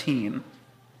18.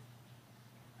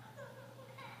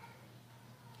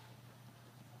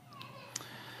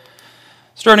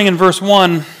 Starting in verse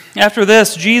 1, after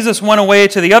this, Jesus went away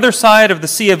to the other side of the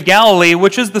Sea of Galilee,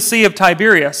 which is the Sea of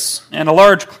Tiberias, and a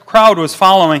large crowd was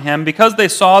following him because they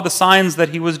saw the signs that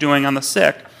he was doing on the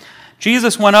sick.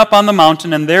 Jesus went up on the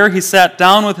mountain, and there he sat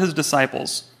down with his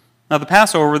disciples. Now the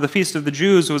Passover, the feast of the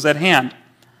Jews, was at hand.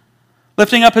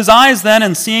 Lifting up his eyes then,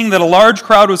 and seeing that a large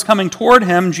crowd was coming toward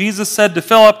him, Jesus said to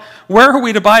Philip, "Where are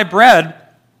we to buy bread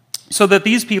so that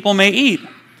these people may eat?"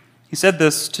 He said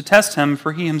this to test him,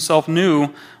 for he himself knew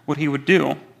what he would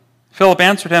do. Philip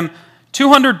answered him,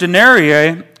 200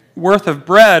 denarii worth of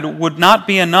bread would not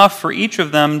be enough for each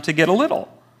of them to get a little.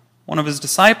 One of his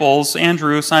disciples,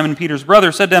 Andrew, Simon Peter's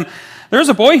brother, said to him, "There's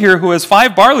a boy here who has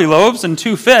 5 barley loaves and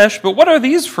 2 fish, but what are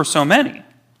these for so many?"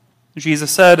 Jesus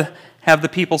said, "Have the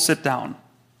people sit down."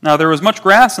 Now there was much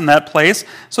grass in that place,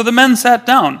 so the men sat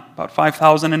down, about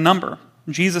 5,000 in number.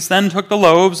 Jesus then took the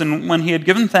loaves, and when he had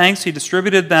given thanks, he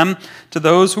distributed them to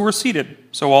those who were seated,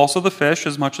 so also the fish,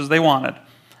 as much as they wanted.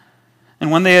 And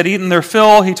when they had eaten their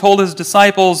fill, he told his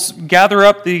disciples, "Gather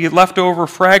up the leftover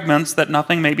fragments, that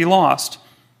nothing may be lost."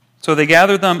 So they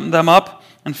gathered them up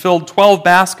and filled 12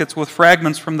 baskets with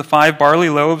fragments from the 5 barley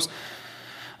loaves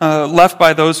left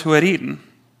by those who had eaten.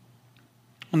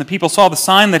 When the people saw the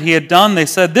sign that he had done, they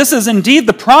said, "This is indeed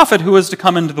the prophet who is to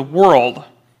come into the world."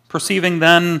 Perceiving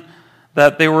then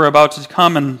that they were about to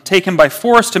come and take him by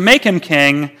force to make him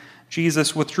king,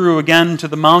 Jesus withdrew again to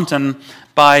the mountain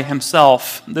by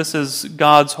himself. This is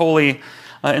God's holy,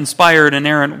 inspired,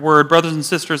 inerrant word. Brothers and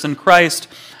sisters in Christ,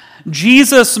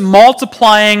 Jesus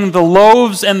multiplying the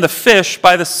loaves and the fish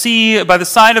by the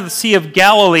side of the Sea of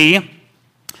Galilee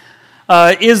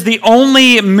is the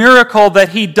only miracle that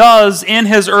he does in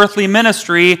his earthly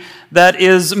ministry that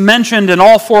is mentioned in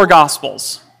all 4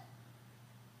 Gospels.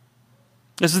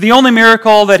 This is the only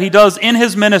miracle that he does in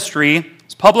his ministry,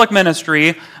 his public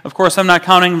ministry. Of course, I'm not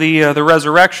counting the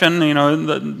resurrection,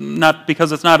 not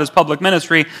because it's not his public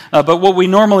ministry, but what we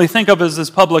normally think of as his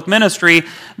public ministry.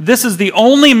 This is the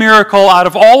only miracle out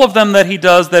of all of them that he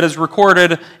does that is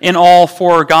recorded in all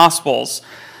 4 Gospels.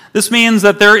 This means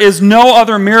that there is no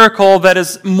other miracle that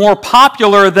is more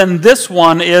popular than this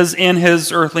one is in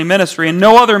his earthly ministry, and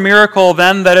no other miracle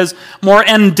then that is more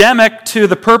endemic to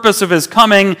the purpose of his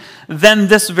coming than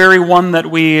this very one that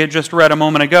we just read a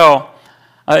moment ago.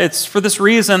 It's for this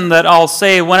reason that I'll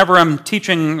say whenever I'm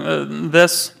teaching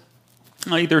this,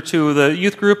 either to the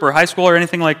youth group or high school or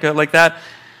anything like that,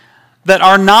 that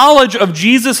our knowledge of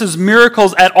Jesus'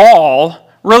 miracles at all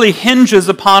really hinges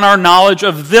upon our knowledge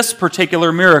of this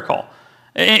particular miracle.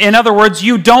 In other words,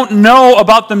 you don't know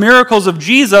about the miracles of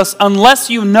Jesus unless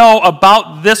you know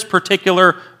about this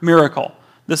particular miracle.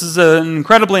 This is an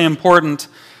incredibly important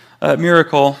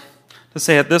miracle, to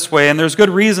say it this way, and there's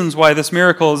good reasons why this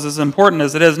miracle is as important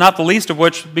as it is, not the least of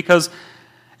which because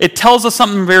it tells us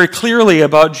something very clearly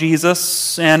about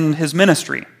Jesus and his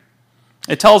ministry.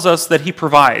 It tells us that he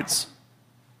provides.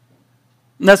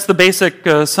 And that's the basic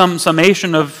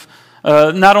summation of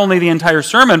not only the entire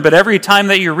sermon, but every time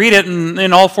that you read it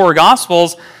in all 4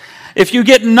 Gospels. If you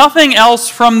get nothing else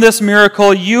from this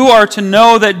miracle, you are to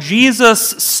know that Jesus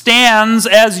stands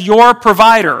as your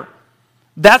provider.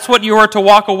 That's what you are to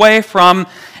walk away from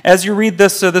as you read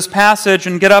this passage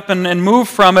and get up and move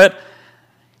from it.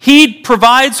 He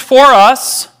provides for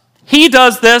us. He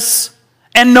does this,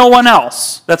 and no one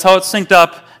else. That's how it's synced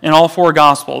up in all 4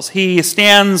 Gospels. He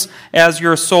stands as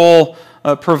your sole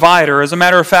provider. As a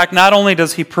matter of fact, not only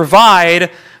does he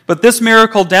provide, but this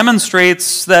miracle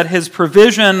demonstrates that his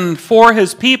provision for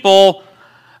his people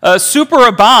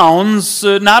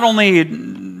superabounds, not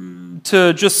only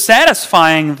to just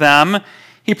satisfying them,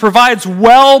 he provides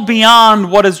well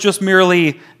beyond what is just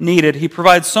merely needed. He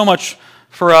provides so much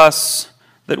for us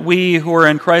that we who are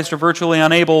in Christ are virtually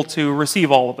unable to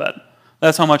receive all of it.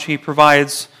 That's how much he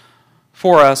provides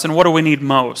for us. And what do we need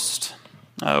most?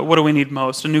 What do we need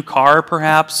most? A new car,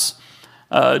 perhaps?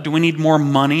 Do we need more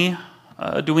money?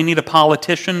 Do we need a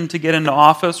politician to get into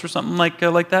office or something like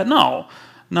that? No.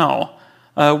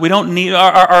 We don't need...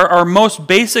 Our most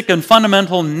basic and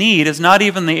fundamental need is not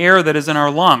even the air that is in our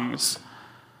lungs.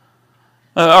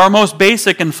 Our most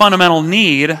basic and fundamental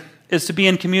need is to be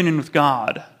in communion with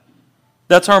God.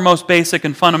 That's our most basic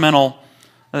and fundamental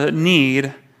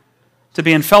need, to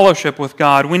be in fellowship with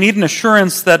God. We need an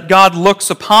assurance that God looks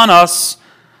upon us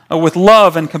with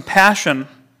love and compassion.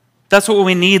 That's what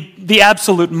we need the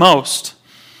absolute most.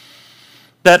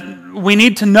 That we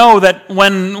need to know that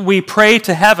when we pray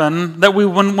to heaven, that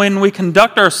when we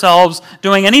conduct ourselves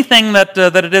doing anything that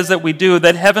it is that we do,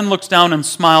 that heaven looks down and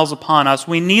smiles upon us.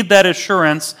 We need that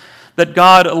assurance that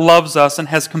God loves us and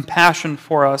has compassion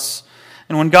for us.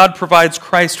 And when God provides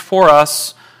Christ for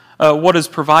us, what is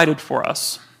provided for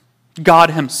us?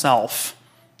 God himself.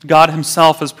 God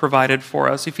himself is provided for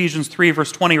us. Ephesians 3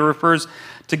 verse 20 refers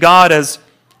to God as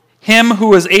him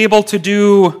who is able to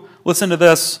do, listen to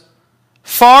this,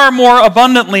 far more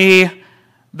abundantly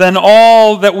than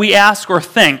all that we ask or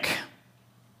think.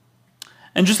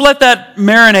 And just let that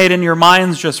marinate in your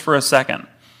minds just for a second.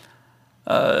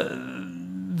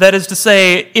 That is to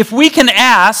say, if we can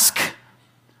ask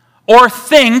or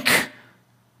think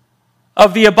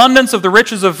of the abundance of the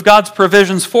riches of God's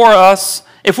provisions for us,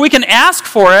 if we can ask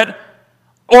for it,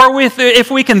 or if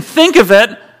we can think of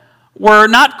it, we're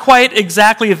not quite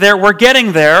exactly there. We're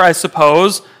getting there, I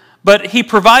suppose, but he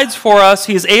provides for us.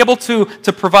 He is able to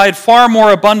provide far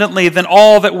more abundantly than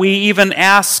all that we even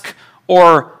ask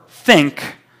or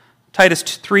think. Titus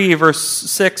 3 verse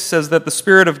 6 says that the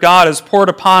Spirit of God is poured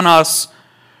upon us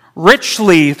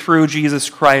richly through Jesus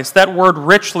Christ. That word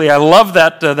richly, I love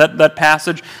that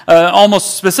passage,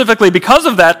 almost specifically because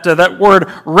of that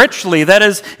word richly. That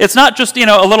is, it's not just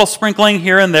a little sprinkling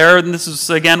here and there. And this is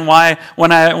again why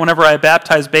whenever I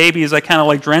baptize babies, I kind of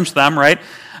like drench them, right?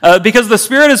 Because the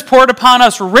Spirit is poured upon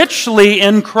us richly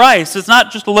in Christ. It's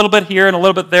not just a little bit here and a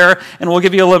little bit there, and we'll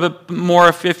give you a little bit more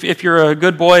if you're a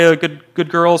good boy, a good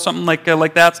girl, something like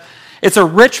that. It's a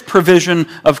rich provision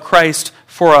of Christ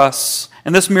for us.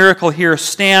 And this miracle here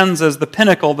stands as the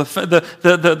pinnacle,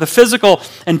 the physical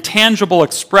and tangible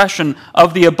expression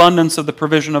of the abundance of the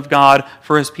provision of God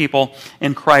for his people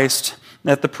in Christ.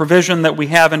 That the provision that we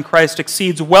have in Christ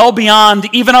exceeds well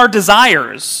beyond even our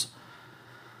desires.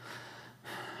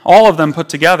 All of them put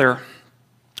together,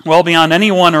 well beyond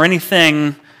anyone or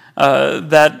anything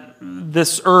that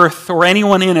this earth or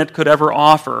anyone in it could ever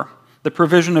offer. The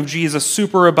provision of Jesus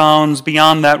superabounds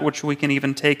beyond that which we can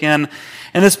even take in.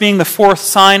 And this being the fourth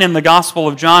sign in the Gospel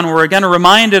of John, we're again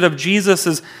reminded of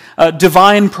Jesus'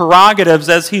 divine prerogatives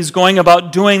as he's going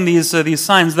about doing these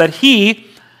signs, that he,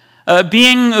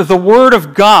 being the Word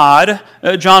of God,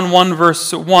 John 1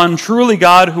 verse 1, truly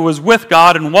God who was with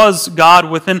God and was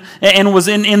God within and was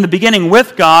in the beginning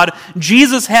with God,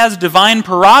 Jesus has divine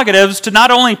prerogatives to not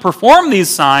only perform these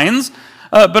signs,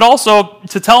 but also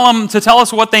to tell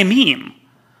us what they mean.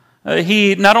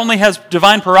 He not only has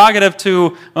divine prerogative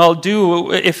to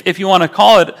do, if you want to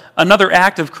call it, another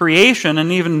act of creation,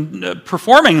 and even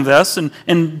performing this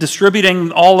and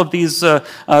distributing all of these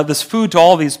this food to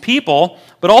all these people,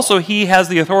 but also he has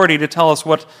the authority to tell us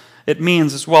what it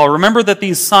means as well. Remember that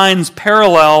these signs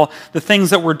parallel the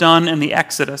things that were done in the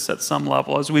Exodus at some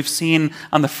level, as we've seen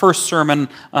on the first sermon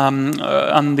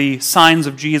on the signs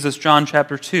of Jesus, John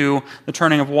chapter 2, the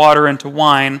turning of water into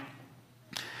wine.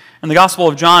 And the Gospel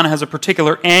of John has a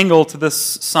particular angle to this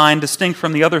sign, distinct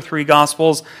from the other three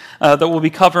Gospels that we'll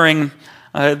be covering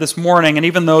this morning. And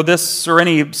even though this or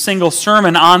any single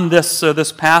sermon on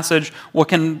this passage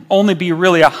can only be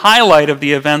really a highlight of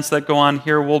the events that go on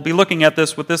here, we'll be looking at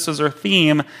this with this as our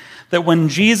theme, that when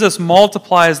Jesus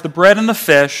multiplies the bread and the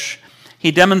fish, he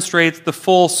demonstrates the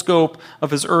full scope of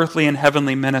his earthly and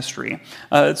heavenly ministry.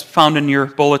 It's found in your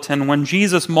bulletin. When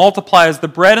Jesus multiplies the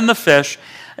bread and the fish,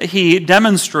 he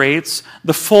demonstrates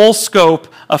the full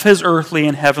scope of his earthly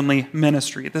and heavenly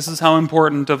ministry. This is how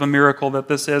important of a miracle that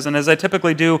this is. And as I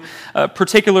typically do,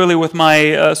 particularly with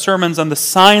my sermons on the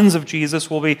signs of Jesus,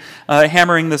 we'll be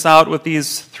hammering this out with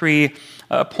these three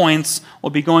points. We'll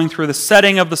be going through the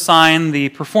setting of the sign, the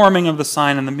performing of the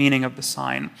sign, and the meaning of the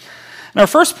sign. In our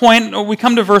first point, we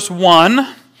come to verse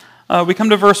 1. We come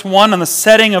to verse 1 on the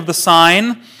setting of the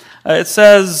sign. It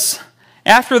says,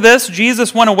 "After this,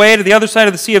 Jesus went away to the other side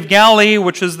of the Sea of Galilee,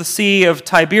 which is the Sea of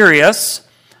Tiberias."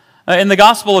 In the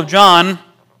Gospel of John,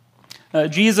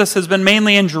 Jesus has been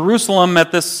mainly in Jerusalem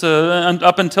at this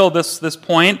up until this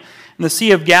point. And the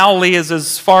Sea of Galilee is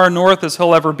as far north as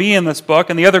he'll ever be in this book.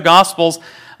 In the other Gospels,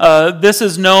 this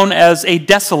is known as a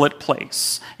desolate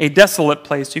place. A desolate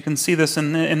place. You can see this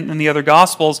in the other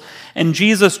Gospels. And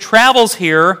Jesus travels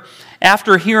here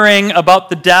after hearing about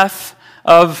the death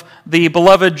of the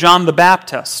beloved John the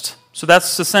Baptist. So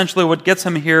that's essentially what gets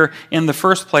him here in the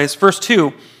first place. Verse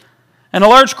 2, "And a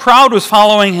large crowd was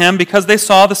following him because they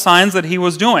saw the signs that he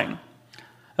was doing."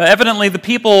 Evidently, the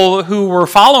people who were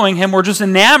following him were just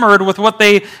enamored with what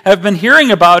they have been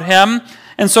hearing about him,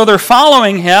 and so they're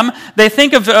following him. They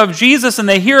think of Jesus and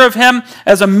they hear of him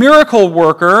as a miracle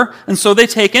worker, and so they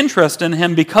take interest in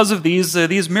him because of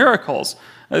these miracles.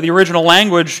 The original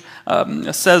language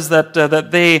says that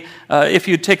they, if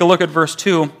you take a look at verse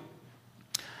 2,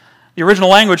 The original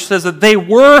language says that they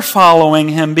were following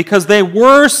him because they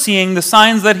were seeing the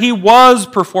signs that he was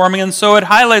performing. And so it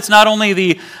highlights not only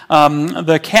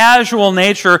the casual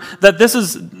nature that this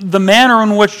is the manner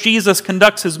in which Jesus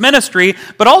conducts his ministry,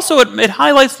 but also it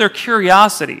highlights their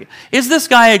curiosity. Is this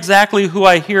guy exactly who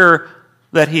I hear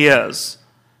that he is?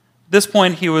 At this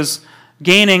point, he was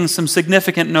gaining some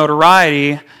significant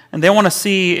notoriety, and they want to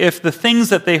see if the things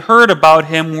that they heard about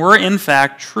him were in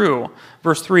fact true.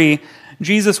 Verse 3,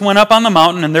 Jesus went up on the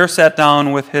mountain and there sat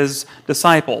down with his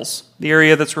disciples. The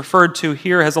area that's referred to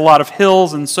here has a lot of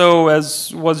hills, and so,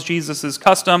 as was Jesus'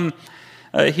 custom,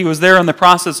 he was there in the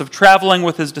process of traveling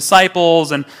with his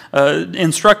disciples and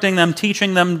instructing them,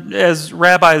 teaching them, as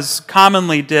rabbis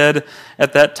commonly did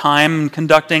at that time,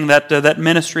 conducting that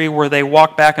ministry where they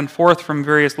walk back and forth from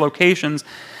various locations.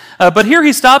 But here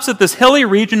he stops at this hilly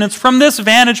region. It's from this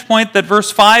vantage point that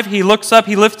verse 5, he looks up,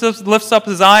 he lifts up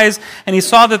his eyes, and he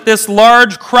saw that this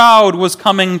large crowd was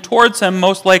coming towards him,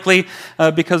 most likely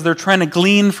because they're trying to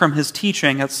glean from his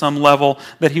teaching at some level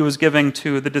that he was giving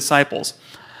to the disciples.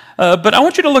 But I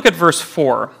want you to look at verse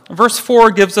 4. Verse 4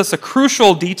 gives us a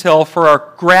crucial detail for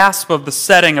our grasp of the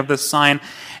setting of this sign.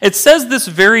 It says this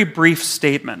very brief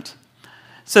statement.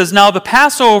 It says, "Now the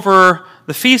Passover,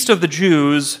 the feast of the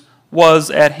Jews,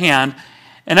 was at hand."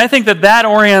 And I think that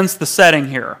orients the setting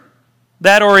here.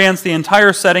 That orients the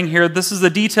entire setting here. This is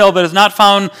a detail that is not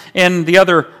found in the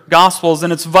other Gospels,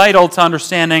 and it's vital to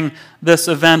understanding this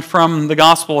event from the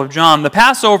Gospel of John. The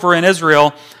Passover in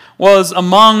Israel was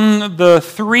among the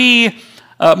three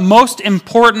most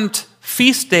important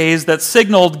feast days that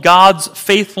signaled God's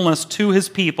faithfulness to his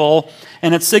people,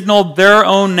 and it signaled their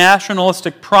own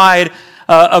nationalistic pride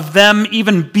of them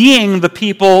even being the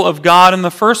people of God in the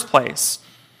first place.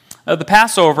 The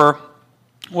Passover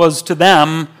was to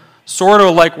them sort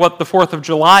of like what the 4th of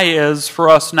July is for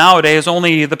us nowadays,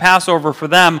 only the Passover for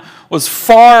them was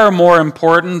far more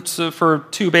important for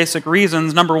two basic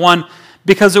reasons. Number one,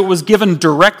 because it was given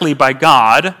directly by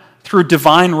God through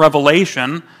divine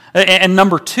revelation. And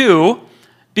number two,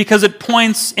 because it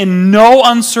points in no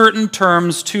uncertain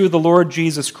terms to the Lord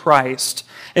Jesus Christ.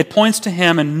 It points to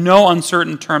him in no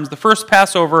uncertain terms. The first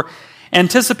Passover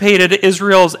anticipated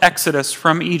Israel's exodus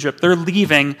from Egypt. They're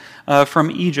leaving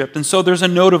from Egypt. And so there's a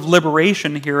note of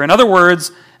liberation here. In other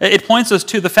words, it points us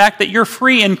to the fact that you're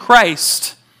free in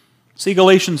Christ. See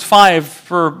Galatians 5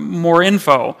 for more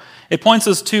info. It points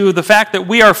us to the fact that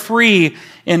we are free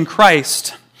in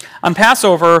Christ. On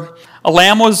Passover, a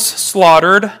lamb was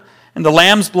slaughtered, and the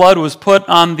lamb's blood was put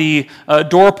on the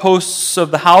doorposts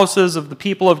of the houses of the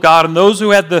people of God. And those who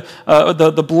had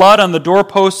the blood on the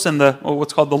doorposts and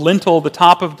what's called the lintel, the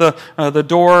top of the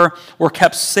door, were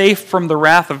kept safe from the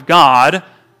wrath of God.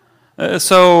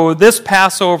 So this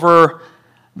Passover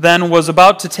then was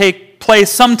about to take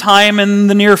place sometime in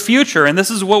the near future. And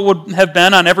this is what would have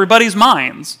been on everybody's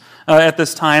minds at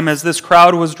this time as this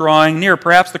crowd was drawing near.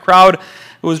 Perhaps the crowd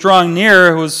who was drawing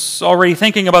near was already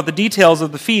thinking about the details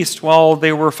of the feast while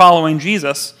they were following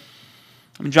Jesus.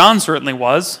 I mean, John certainly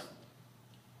was.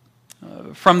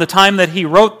 From the time that he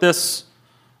wrote this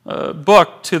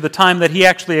book to the time that he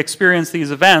actually experienced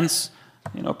these events,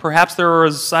 perhaps there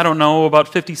was, about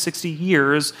 50, 60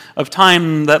 years of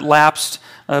time that lapsed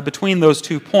between those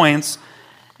 2 points,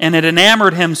 and it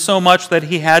enamored him so much that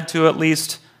he had to at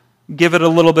least give it a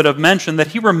little bit of mention, that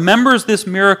he remembers this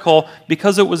miracle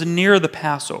because it was near the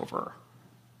Passover.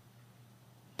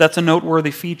 That's a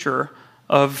noteworthy feature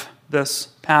of this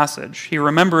passage. He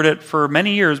remembered it for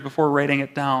many years before writing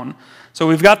it down. So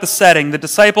we've got the setting. The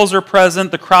disciples are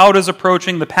present. The crowd is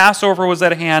approaching. The Passover was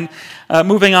at hand.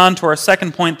 Moving on to our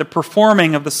second point, the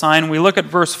performing of the sign. We look at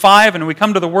verse 5 and we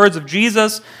come to the words of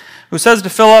Jesus, who says to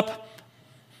Philip,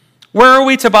 "Where are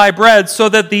we to buy bread so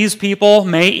that these people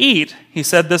may eat?" He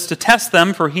said this to test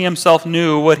them, for he himself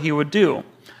knew what he would do.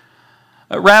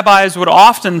 Rabbis would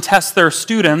often test their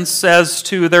students as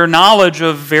to their knowledge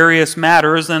of various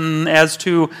matters and as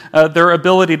to their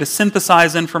ability to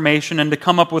synthesize information and to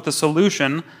come up with a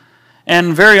solution.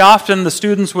 And very often the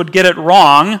students would get it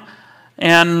wrong,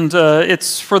 and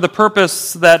it's for the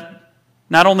purpose that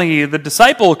not only the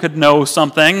disciple could know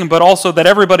something, but also that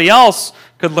everybody else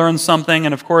could learn something.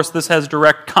 And of course, this has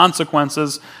direct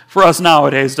consequences for us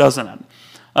nowadays, doesn't it?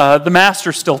 The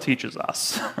master still teaches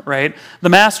us, right? The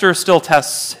master still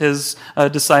tests his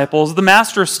disciples. The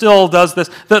master still does this.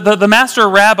 The master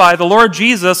rabbi, the Lord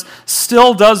Jesus,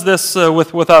 still does this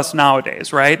with us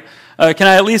nowadays, right? Can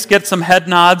I at least get some head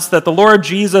nods that the Lord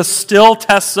Jesus still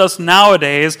tests us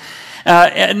nowadays?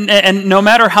 And no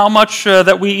matter how much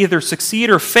that we either succeed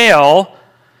or fail,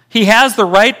 he has the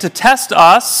right to test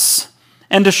us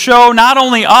and to show not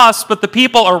only us, but the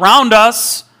people around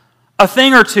us a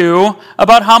thing or two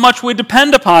about how much we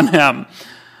depend upon him.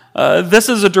 This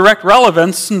is a direct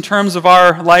relevance in terms of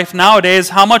our life nowadays,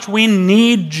 how much we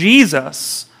need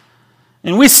Jesus.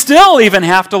 And we still even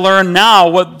have to learn now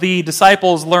what the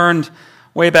disciples learned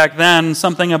way back then,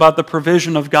 something about the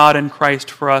provision of God in Christ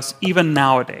for us, even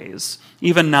nowadays.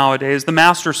 Even nowadays. The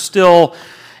Master still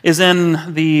is in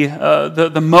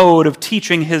the mode of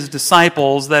teaching his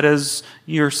disciples, that is,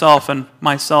 yourself and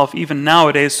myself, even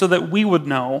nowadays, so that we would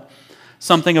know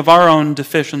something of our own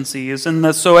deficiencies, and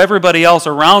that so everybody else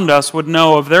around us would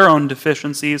know of their own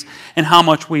deficiencies and how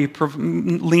much we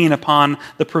lean upon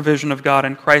the provision of God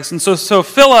in Christ. And so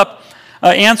Philip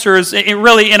answers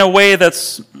really in a way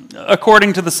that's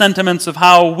according to the sentiments of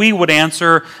how we would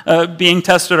answer being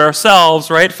tested ourselves,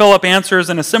 right? Philip answers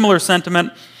in a similar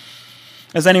sentiment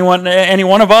as any one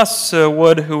of us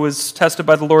would who was tested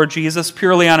by the Lord Jesus,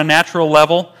 purely on a natural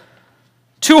level.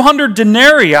 200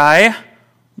 denarii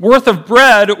worth of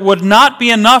bread would not be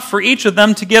enough for each of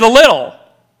them to get a little.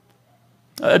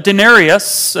 A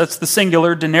denarius, that's the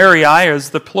singular, denarii is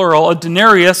the plural. A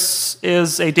denarius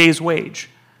is a day's wage.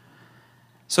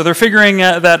 So they're figuring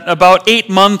that about 8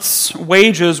 months'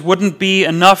 wages wouldn't be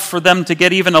enough for them to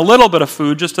get even a little bit of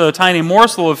food, just a tiny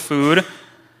morsel of food.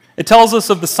 It tells us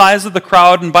of the size of the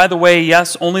crowd, and by the way,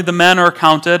 yes, only the men are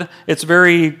counted. It's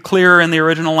very clear in the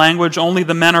original language. Only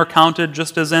the men are counted,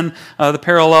 just as in the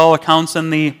parallel accounts in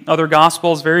the other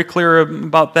Gospels. Very clear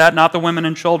about that, not the women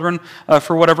and children,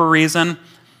 for whatever reason.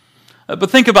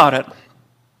 But think about it.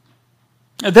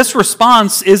 This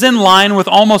response is in line with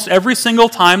almost every single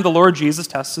time the Lord Jesus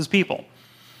tests his people.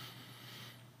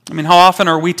 I mean, how often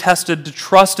are we tested to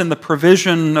trust in the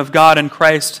provision of God in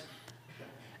Christ?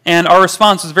 And our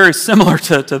response is very similar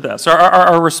to this.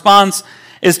 Our response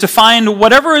is to find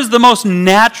whatever is the most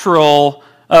natural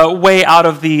way out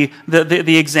of the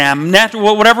exam,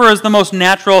 whatever is the most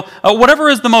natural, whatever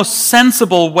is the most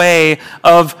sensible way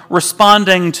of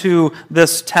responding to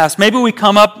this test. Maybe we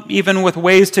come up even with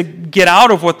ways to get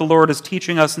out of what the Lord is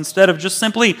teaching us instead of just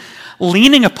simply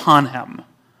leaning upon him,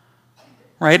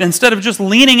 right? Instead of just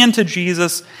leaning into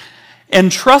Jesus and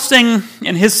trusting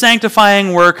in his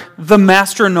sanctifying work, the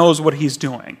Master knows what he's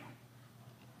doing.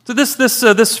 So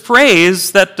this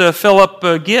phrase that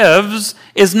Philip gives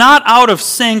is not out of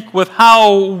sync with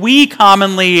how we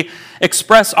commonly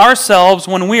express ourselves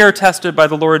when we are tested by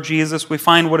the Lord Jesus. We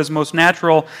find what is most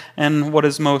natural and what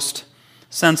is most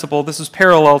sensible. This is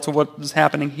parallel to what is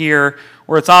happening here,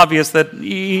 where it's obvious that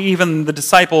even the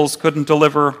disciples couldn't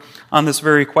deliver on this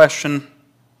very question.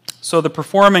 So the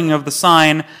performing of the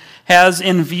sign has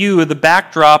in view the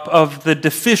backdrop of the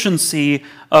deficiency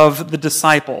of the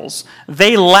disciples.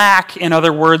 They lack, in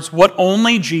other words, what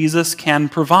only Jesus can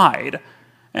provide.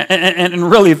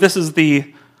 And really, this is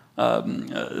the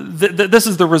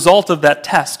result of that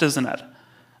test, isn't it?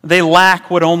 They lack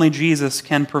what only Jesus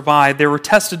can provide. They were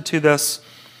tested to this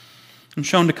and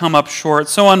shown to come up short.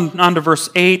 So on to verse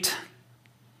 8.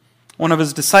 One of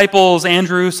his disciples,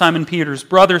 Andrew, Simon Peter's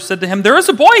brother, said to him, "There is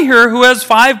a boy here who has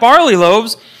 5 barley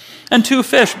loaves and 2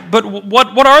 fish, but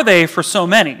what are they for so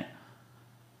many?"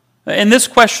 And this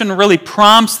question really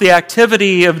prompts the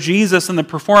activity of Jesus in the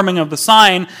performing of the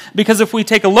sign, because if we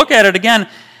take a look at it again,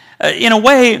 in a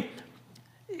way,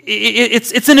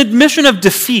 it's an admission of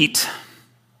defeat.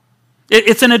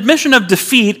 It's an admission of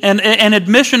defeat and an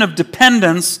admission of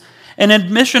dependence, an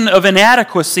admission of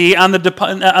inadequacy on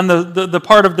the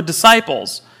part of the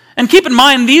disciples. And keep in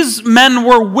mind, these men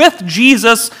were with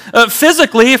Jesus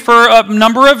physically for a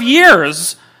number of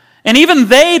years. And even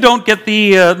they don't get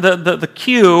the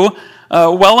cue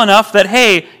well enough that,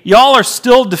 hey, y'all are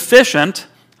still deficient.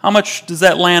 How much does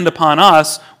that land upon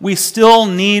us? We still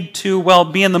need to,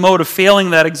 be in the mode of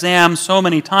failing that exam so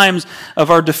many times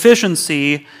of our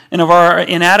deficiency and of our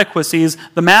inadequacies.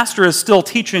 The Master is still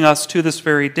teaching us to this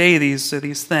very day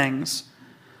these things.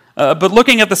 But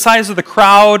looking at the size of the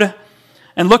crowd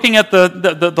and looking at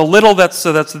the little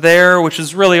that's there, which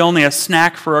is really only a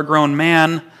snack for a grown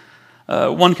man,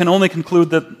 one can only conclude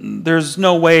that there's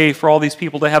no way for all these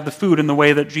people to have the food in the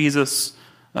way that Jesus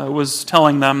was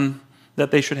telling them that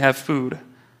they should have food.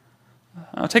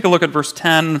 Take a look at verse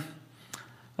 10.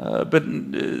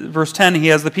 Verse 10, he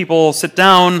has the people sit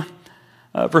down.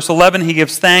 Verse 11, he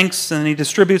gives thanks and he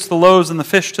distributes the loaves and the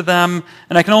fish to them.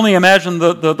 And I can only imagine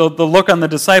the look on the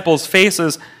disciples'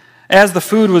 faces as the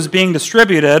food was being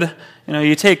distributed.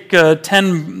 You take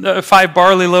 5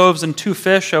 barley loaves and 2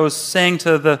 fish. I was saying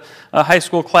to the high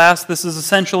school class, this is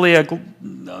essentially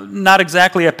not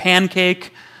exactly a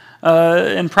pancake,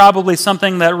 and probably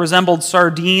something that resembled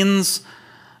sardines.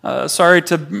 Sorry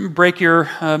to break your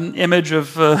image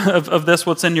of this,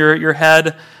 what's in your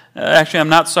head. Actually, I'm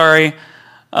not sorry.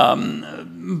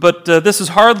 But this is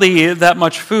hardly that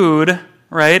much food,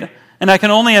 right? And I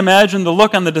can only imagine the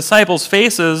look on the disciples'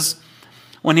 faces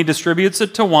when he distributes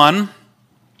it to one,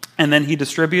 and then he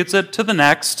distributes it to the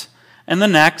next, and the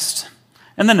next,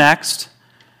 and the next,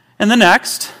 and the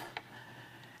next,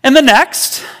 and the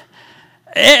next,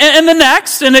 and the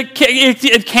next, and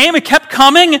it kept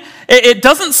coming. It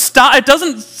doesn't stop. It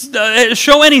doesn't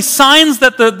show any signs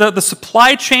that the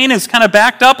supply chain is kind of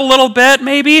backed up a little bit,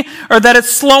 maybe, or that it's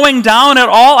slowing down at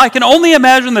all. I can only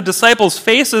imagine the disciples'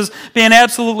 faces being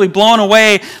absolutely blown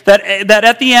away. That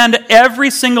at the end,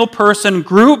 every single person,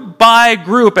 group by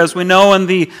group, as we know in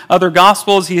the other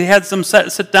Gospels, he had them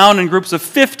sit down in groups of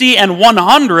 50 and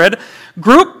 100.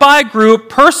 Group by group,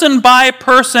 person by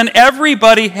person,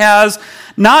 everybody has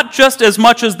not just as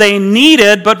much as they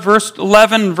needed, but verse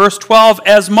 11, verse 12,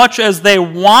 as much as they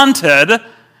wanted.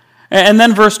 And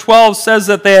then verse 12 says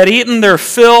that they had eaten their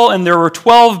fill, and there were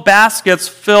 12 baskets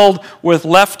filled with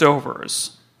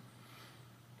leftovers.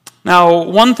 Now,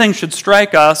 one thing should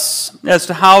strike us as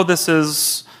to how this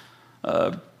is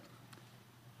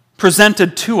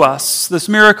presented to us. This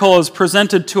miracle is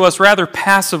presented to us rather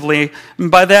passively. And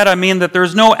by that I mean that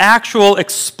there's no actual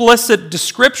explicit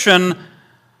description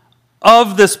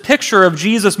of this picture of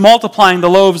Jesus multiplying the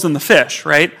loaves and the fish,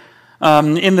 right?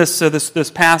 In this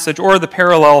passage or the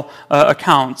parallel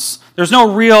accounts. There's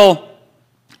no real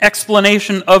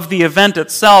explanation of the event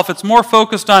itself. It's more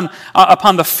focused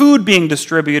upon the food being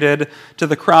distributed to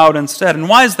the crowd instead. And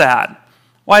why is that?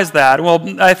 Why is that?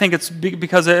 Well, I think it's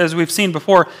because, as we've seen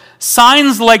before,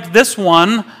 signs like this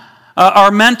one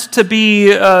are meant to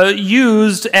be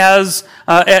used as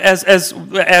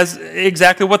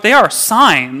exactly what they are,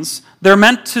 signs. They're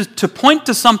meant to point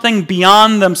to something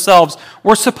beyond themselves.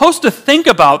 We're supposed to think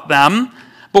about them,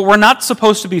 but we're not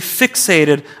supposed to be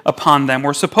fixated upon them.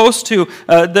 We're supposed to.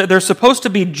 They're supposed to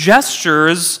be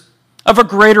gestures of a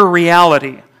greater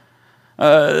reality.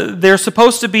 They're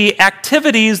supposed to be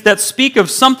activities that speak of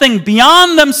something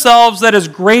beyond themselves that is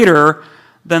greater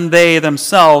than they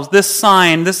themselves.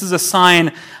 This is a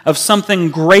sign of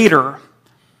something greater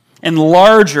and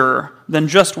larger than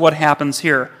just what happens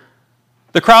here.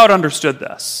 The crowd understood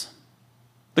this.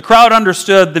 The crowd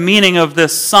understood the meaning of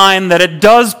this sign, that it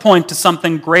does point to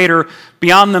something greater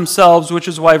beyond themselves, which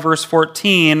is why verse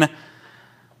 14,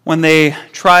 when they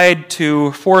tried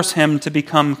to force him to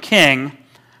become king,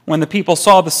 when the people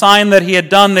saw the sign that he had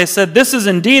done, they said, "This is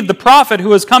indeed the prophet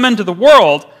who has come into the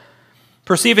world."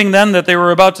 Perceiving then that they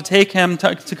were about to take him,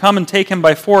 to come and take him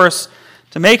by force,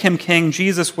 to make him king,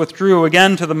 Jesus withdrew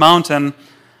again to the mountain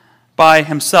by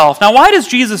himself. Now, why does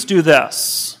Jesus do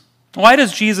this? Why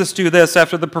does Jesus do this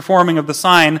after the performing of the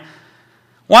sign?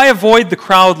 Why avoid the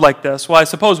crowd like this? Well, I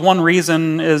suppose one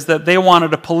reason is that they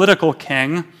wanted a political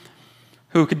king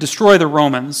who could destroy the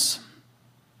Romans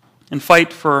and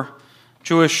fight for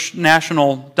Jewish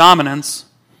national dominance.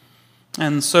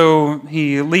 And so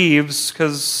he leaves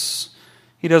because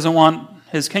he doesn't want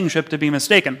his kingship to be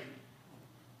mistaken.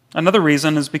 Another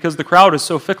reason is because the crowd is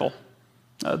so fickle.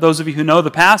 Those of you who know the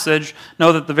passage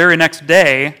know that the very next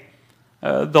day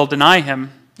they'll deny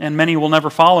him, and many will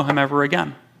never follow him ever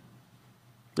again.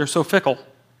 They're so fickle.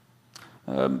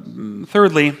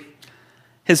 Thirdly,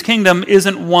 his kingdom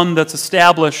isn't one that's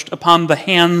established upon the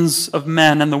hands of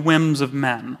men and the whims of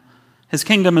men. His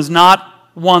kingdom is not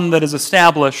one that is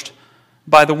established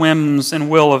by the whims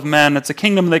and will of men. It's a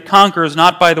kingdom that conquers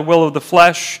not by the will of the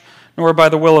flesh, nor by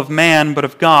the will of man, but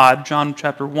of God. John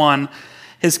chapter 1.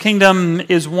 His kingdom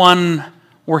is one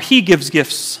where he gives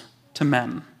gifts to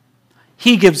men.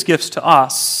 He gives gifts to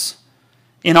us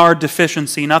in our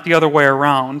deficiency, not the other way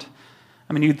around.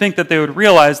 I mean, you'd think that they would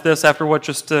realize this after what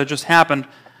just happened.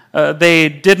 They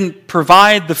didn't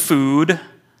provide the food,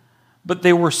 but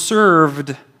they were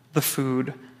served the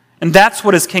food. And that's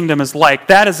what his kingdom is like.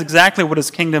 That is exactly what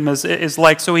his kingdom is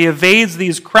like. So he evades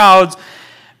these crowds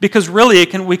because really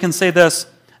we can say this,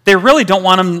 they really don't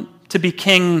want him to be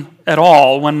king at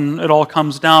all when it all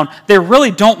comes down. They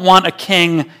really don't want a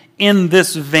king in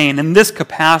this vein, in this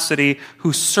capacity,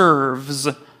 who serves,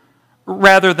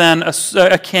 rather than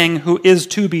a king who is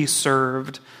to be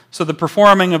served. So the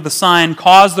performing of the sign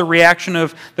caused the reaction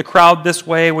of the crowd this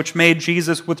way, which made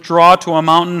Jesus withdraw to a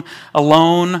mountain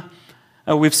alone.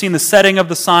 We've seen the setting of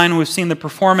the sign, we've seen the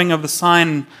performing of the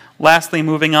sign, lastly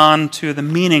moving on to the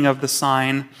meaning of the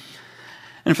sign.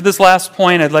 And for this last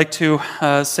point, I'd like to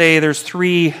say there's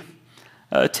three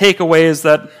takeaways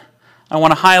that I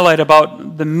want to highlight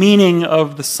about the meaning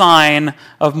of the sign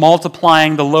of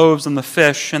multiplying the loaves and the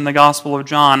fish in the Gospel of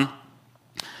John.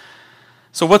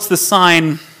 So what's the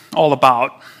sign all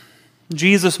about?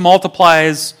 Jesus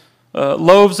multiplies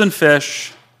loaves and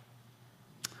fish,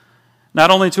 not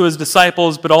only to his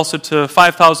disciples, but also to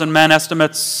 5,000 men.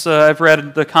 Estimates, I've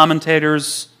read the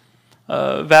commentators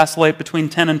vacillate between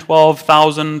 10 and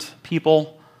 12,000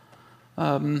 people.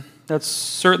 That's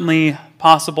certainly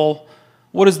possible.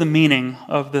 What is the meaning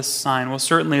of this sign? Well,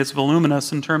 certainly it's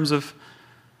voluminous in terms of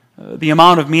the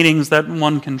amount of meanings that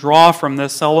one can draw from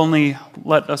this. I'll only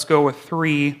let us go with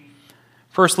 3.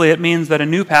 Firstly, it means that a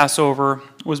new Passover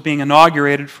was being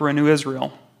inaugurated for a new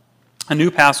Israel. A new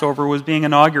Passover was being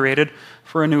inaugurated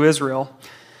for a new Israel.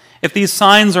 If these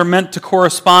signs are meant to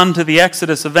correspond to the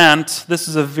Exodus event, this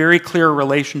is a very clear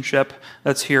relationship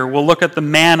that's here. We'll look at the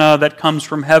manna that comes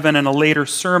from heaven in a later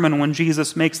sermon when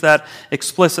Jesus makes that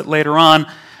explicit later on.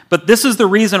 But this is the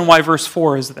reason why verse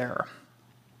 4 is there.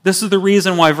 This is the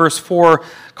reason why verse 4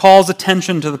 calls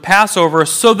attention to the Passover,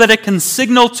 so that it can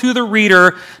signal to the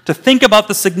reader to think about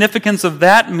the significance of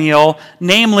that meal,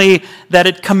 namely that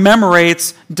it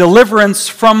commemorates deliverance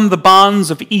from the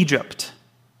bonds of Egypt.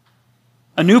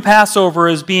 A new Passover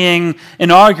is being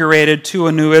inaugurated to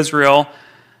a new Israel.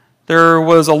 There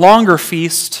was a longer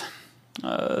feast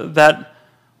that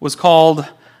was called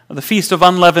the Feast of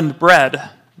Unleavened Bread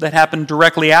that happened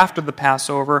directly after the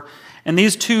Passover. And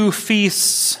these two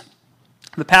feasts,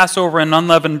 the Passover and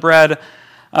unleavened bread,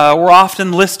 were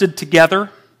often listed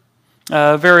together.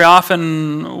 Very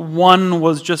often, one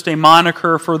was just a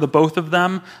moniker for the both of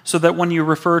them, so that when you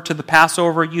refer to the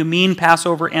Passover, you mean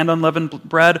Passover and unleavened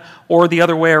bread, or the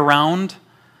other way around.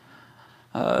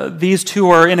 These two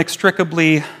are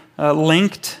inextricably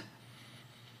linked.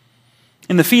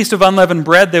 In the Feast of Unleavened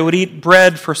Bread, they would eat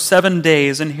bread for 7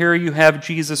 days, and here you have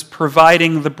Jesus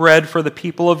providing the bread for the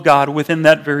people of God within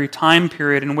that very time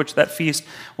period in which that feast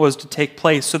was to take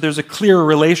place. So there's a clear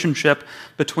relationship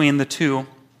between the two.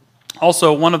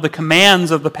 Also, one of the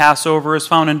commands of the Passover is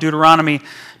found in Deuteronomy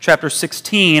chapter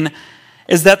 16,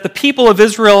 is that the people of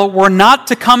Israel were not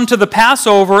to come to the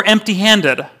Passover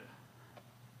empty-handed.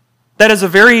 That is a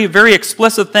very, very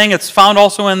explicit thing. It's found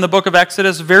also in the book of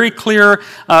Exodus. Very clear.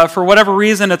 For whatever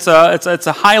reason, it's a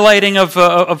highlighting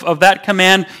of that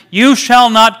command. You shall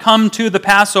not come to the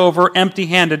Passover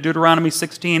empty-handed. Deuteronomy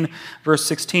 16, verse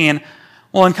 16.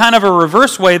 Well, in kind of a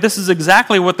reverse way, this is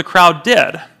exactly what the crowd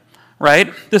did,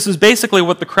 right? This is basically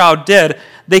what the crowd did.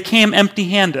 They came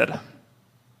empty-handed.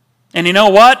 And you know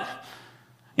what?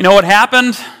 You know what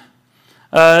happened?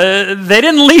 They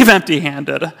didn't leave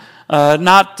empty-handed.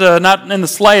 Not in the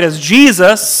slightest.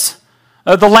 Jesus,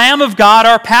 the Lamb of God,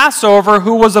 our Passover,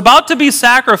 who was about to be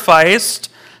sacrificed,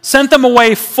 sent them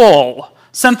away full,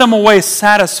 sent them away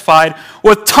satisfied,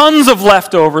 with tons of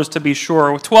leftovers, to be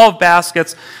sure, with 12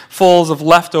 baskets full of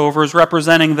leftovers,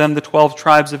 representing then the 12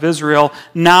 tribes of Israel,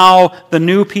 now the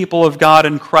new people of God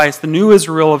in Christ, the new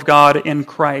Israel of God in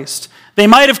Christ. They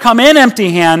might have come in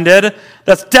empty-handed.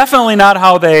 That's definitely not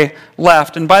how they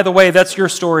left. And by the way, that's your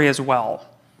story as well.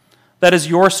 That is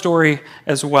your story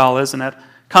as well, isn't it?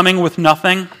 Coming with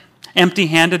nothing,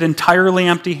 empty-handed, entirely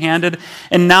empty-handed,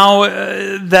 and now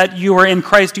that you are in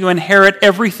Christ, you inherit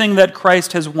everything that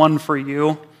Christ has won for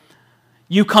you.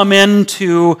 You come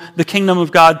into the kingdom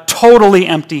of God totally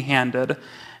empty-handed,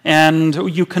 and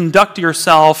you conduct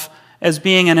yourself as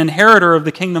being an inheritor of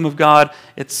the kingdom of God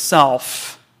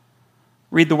itself.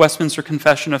 Read the Westminster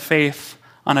Confession of Faith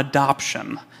on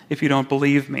adoption, if you don't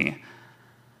believe me.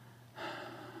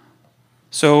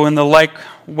 So in the like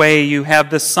way, you have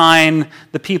this sign,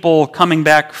 the people coming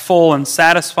back full and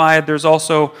satisfied. There's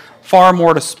also far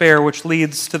more to spare, which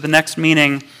leads to the next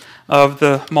meaning of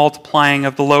the multiplying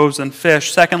of the loaves and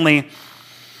fish. Secondly,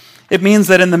 it means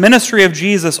that in the ministry of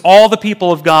Jesus, all the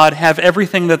people of God have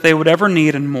everything that they would ever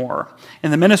need and more.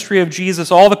 In the ministry of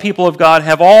Jesus, all the people of God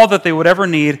have all that they would ever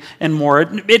need and more.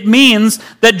 It means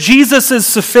that Jesus is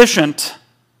sufficient.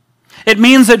 It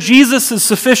means that Jesus is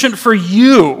sufficient for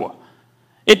you.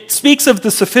 It speaks of the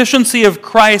sufficiency of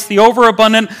Christ, the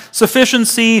overabundant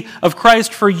sufficiency of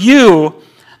Christ for you,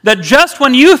 that just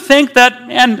when you think that,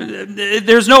 and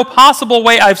there's no possible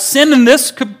way I've sinned in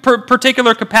this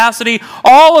particular capacity,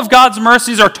 all of God's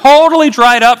mercies are totally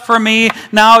dried up for me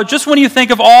now, just when you think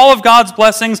of all of God's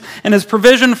blessings and His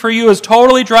provision for you is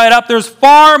totally dried up, there's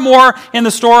far more in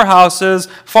the storehouses,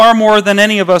 far more than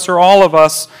any of us or all of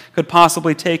us could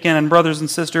possibly take in. And brothers and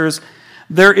sisters,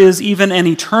 there is even an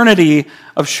eternity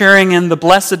of sharing in the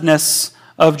blessedness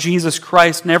of Jesus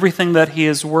Christ and everything that He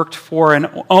has worked for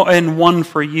and won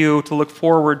for you to look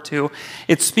forward to.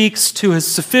 It speaks to His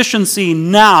sufficiency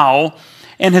now,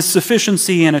 and his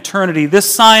sufficiency in eternity.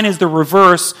 This sign is the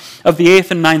reverse of the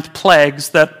 8th and 9th plagues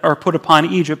that are put upon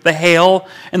Egypt, the hail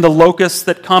and the locusts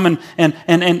that come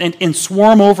and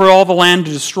swarm over all the land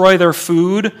to destroy their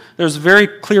food. There's very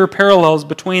clear parallels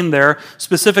between there,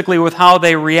 specifically with how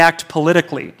they react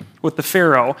politically with the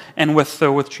Pharaoh and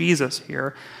with Jesus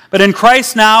here. But in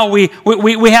Christ now, we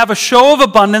have a show of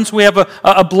abundance, we have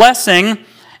a blessing,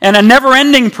 and a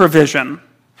never-ending provision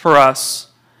for us.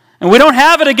 And we don't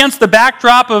have it against the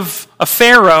backdrop of a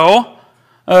Pharaoh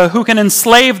who can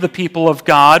enslave the people of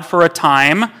God for a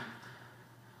time.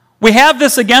 We have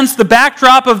this against the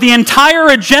backdrop of the entire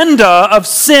agenda of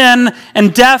sin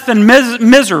and death and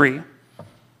misery.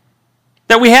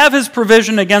 That we have his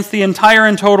provision against the entire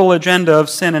and total agenda of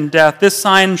sin and death. This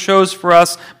sign shows for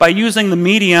us, by using the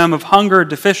medium of hunger,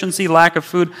 deficiency, lack of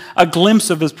food, a glimpse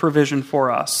of his provision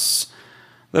for us.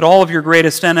 That all of your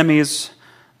greatest enemies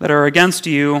that are against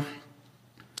you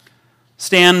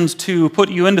stand to put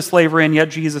you into slavery, and yet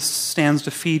Jesus stands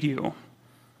to feed you.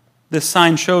 This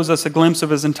sign shows us a glimpse of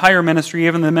his entire ministry,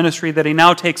 even the ministry that he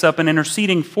now takes up in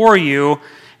interceding for you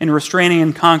in restraining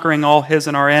and conquering all his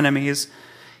and our enemies.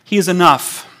 He is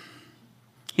enough.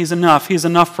 He's enough. He's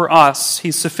enough for us.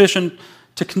 He's sufficient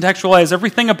to contextualize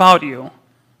everything about you.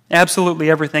 Absolutely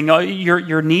everything.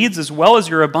 Your needs as well as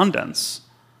your abundance.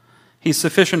 He's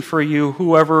sufficient for you,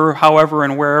 whoever, however,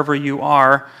 and wherever you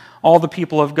are. All the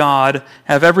people of God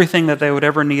have everything that they would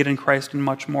ever need in Christ and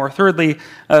much more. Thirdly,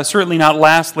 certainly not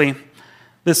lastly,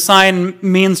 this sign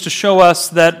means to show us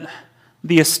that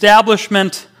the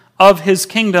establishment of his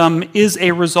kingdom is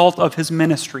a result of his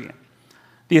ministry.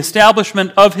 The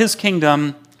establishment of his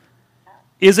kingdom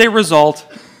is a result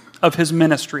of his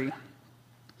ministry.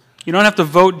 You don't have to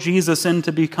vote Jesus in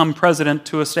to become president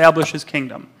to establish his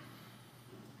kingdom.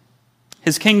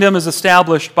 His kingdom is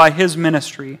established by his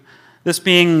ministry. This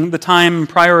being the time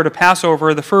prior to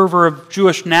Passover, the fervor of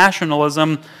Jewish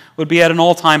nationalism would be at an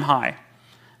all-time high.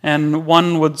 And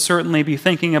one would certainly be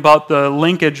thinking about the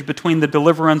linkage between the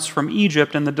deliverance from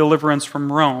Egypt and the deliverance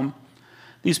from Rome.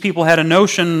 These people had a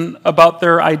notion about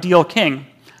their ideal king.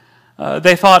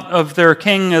 They thought of their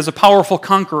king as a powerful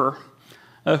conqueror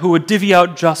who would divvy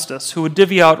out justice, who would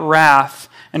divvy out wrath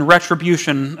and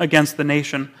retribution against the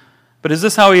nation. But is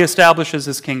this how he establishes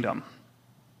his kingdom?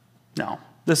 No,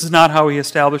 this is not how he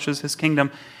establishes his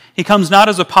kingdom. He comes not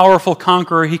as a powerful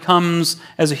conqueror, he comes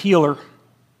as a healer.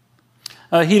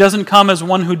 He doesn't come as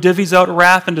one who divvies out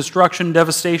wrath and destruction,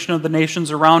 devastation of the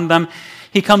nations around them.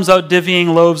 He comes out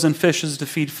divvying loaves and fishes to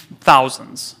feed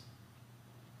thousands.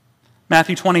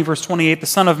 Matthew 20, verse 28, the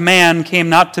Son of Man came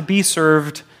not to be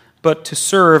served, but to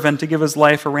serve and to give his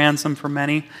life a ransom for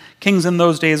many. Kings in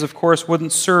those days, of course,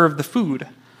 wouldn't serve the food.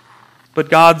 But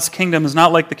God's kingdom is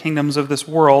not like the kingdoms of this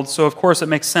world, so of course it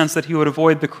makes sense that he would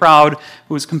avoid the crowd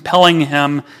who is compelling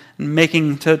him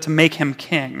and to make him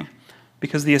king.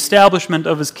 Because the establishment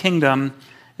of his kingdom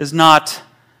is not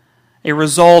a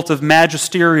result of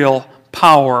magisterial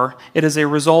power, it is a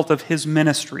result of his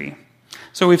ministry.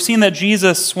 So we've seen that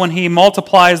Jesus, when he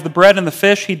multiplies the bread and the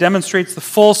fish, he demonstrates the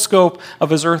full scope of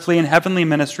his earthly and heavenly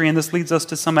ministry, and this leads us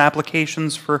to some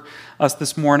applications for us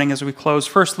this morning as we close.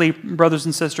 Firstly, brothers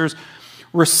and sisters,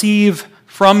 receive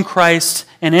from Christ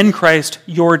and in Christ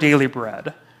your daily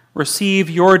bread. Receive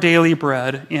your daily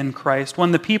bread in Christ.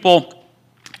 When the people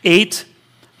ate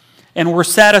and were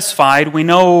satisfied, we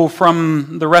know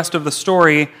from the rest of the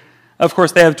story, of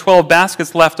course, they have 12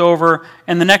 baskets left over,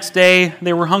 and the next day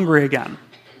they were hungry again.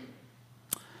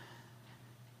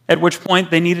 At which point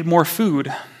they needed more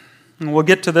food. And we'll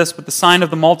get to this, but the sign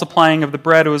of the multiplying of the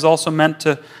bread was also meant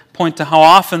to point to how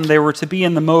often they were to be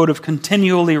in the mode of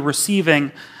continually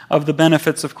receiving of the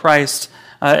benefits of Christ.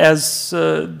 As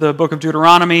the book of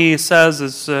Deuteronomy says,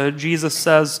 as Jesus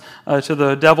says to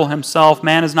the devil himself,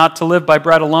 man is not to live by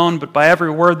bread alone, but by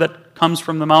every word that comes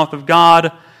from the mouth of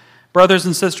God. Brothers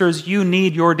and sisters, you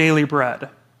need your daily bread.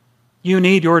 You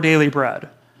need your daily bread.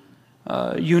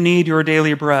 You need your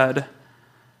daily bread.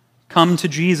 Come to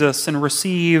Jesus and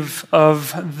receive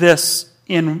of this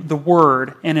in the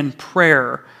Word and in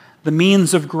prayer, the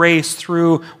means of grace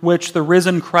through which the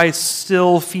risen Christ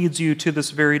still feeds you to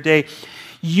this very day.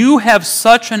 You have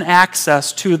such an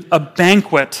access to a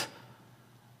banquet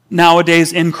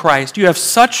nowadays in Christ. You have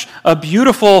such a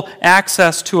beautiful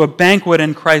access to a banquet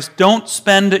in Christ. Don't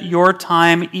spend your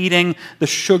time eating the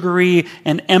sugary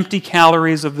and empty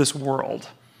calories of this world.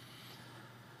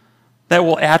 That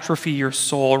will atrophy your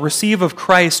soul. Receive of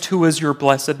Christ, who is your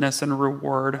blessedness and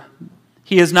reward.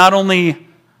 He is not only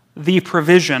the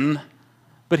provision,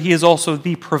 but he is also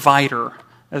the provider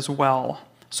as well.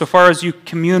 So far as you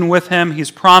commune with him, he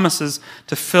promises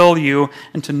to fill you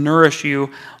and to nourish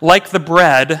you. Like the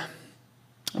bread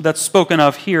that's spoken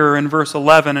of here in verse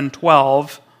 11 and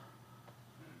 12,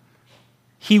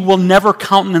 he will never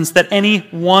countenance that any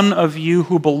one of you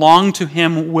who belong to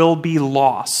him will be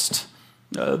lost.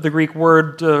 The Greek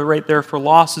word right there for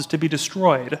loss is to be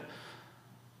destroyed.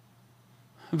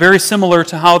 Very similar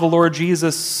to how the Lord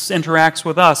Jesus interacts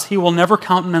with us. He will never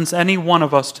countenance any one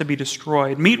of us to be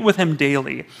destroyed. Meet with him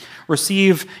daily.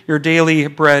 Receive your daily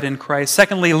bread in Christ.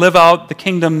 Secondly, live out the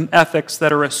kingdom ethics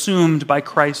that are assumed by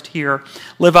Christ here.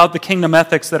 Live out the kingdom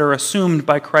ethics that are assumed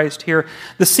by Christ here.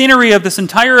 The scenery of this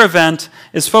entire event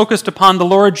is focused upon the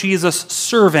Lord Jesus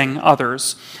serving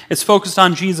others. It's focused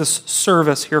on Jesus'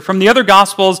 service here. From the other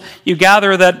Gospels, you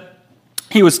gather that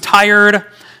he was tired,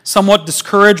 somewhat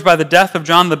discouraged by the death of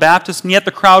John the Baptist, and yet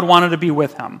the crowd wanted to be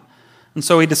with him. And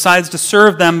so he decides to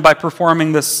serve them by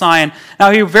performing this sign. Now,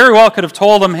 he very well could have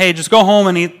told them, hey, just go home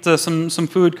and eat some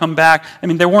food, come back. I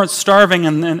mean, they weren't starving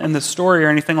in this story or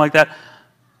anything like that.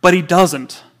 But he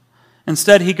doesn't.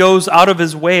 Instead, he goes out of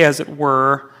his way, as it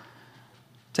were,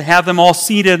 to have them all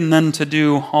seated and then to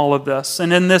do all of this.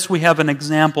 And in this, we have an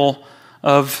example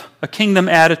of a kingdom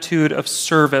attitude of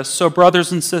service. So,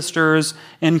 brothers and sisters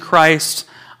in Christ,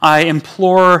 I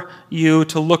implore you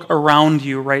to look around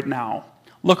you right now.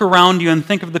 Look around you and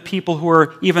think of the people who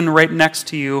are even right next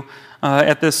to you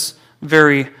at this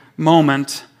very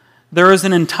moment. There is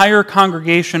an entire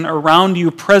congregation around you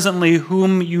presently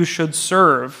whom you should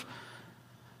serve.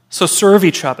 So serve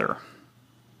each other.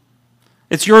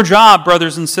 It's your job,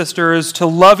 brothers and sisters, to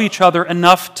love each other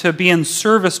enough to be in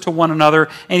service to one another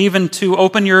and even to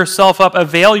open yourself up,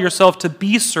 avail yourself to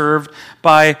be served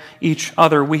by each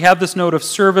other. We have this note of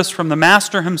service from the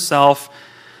Master himself,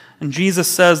 and Jesus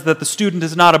says that the student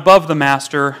is not above the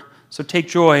master, so take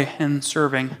joy in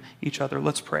serving each other.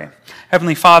 Let's pray.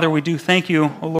 Heavenly Father, we do thank you, O Lord.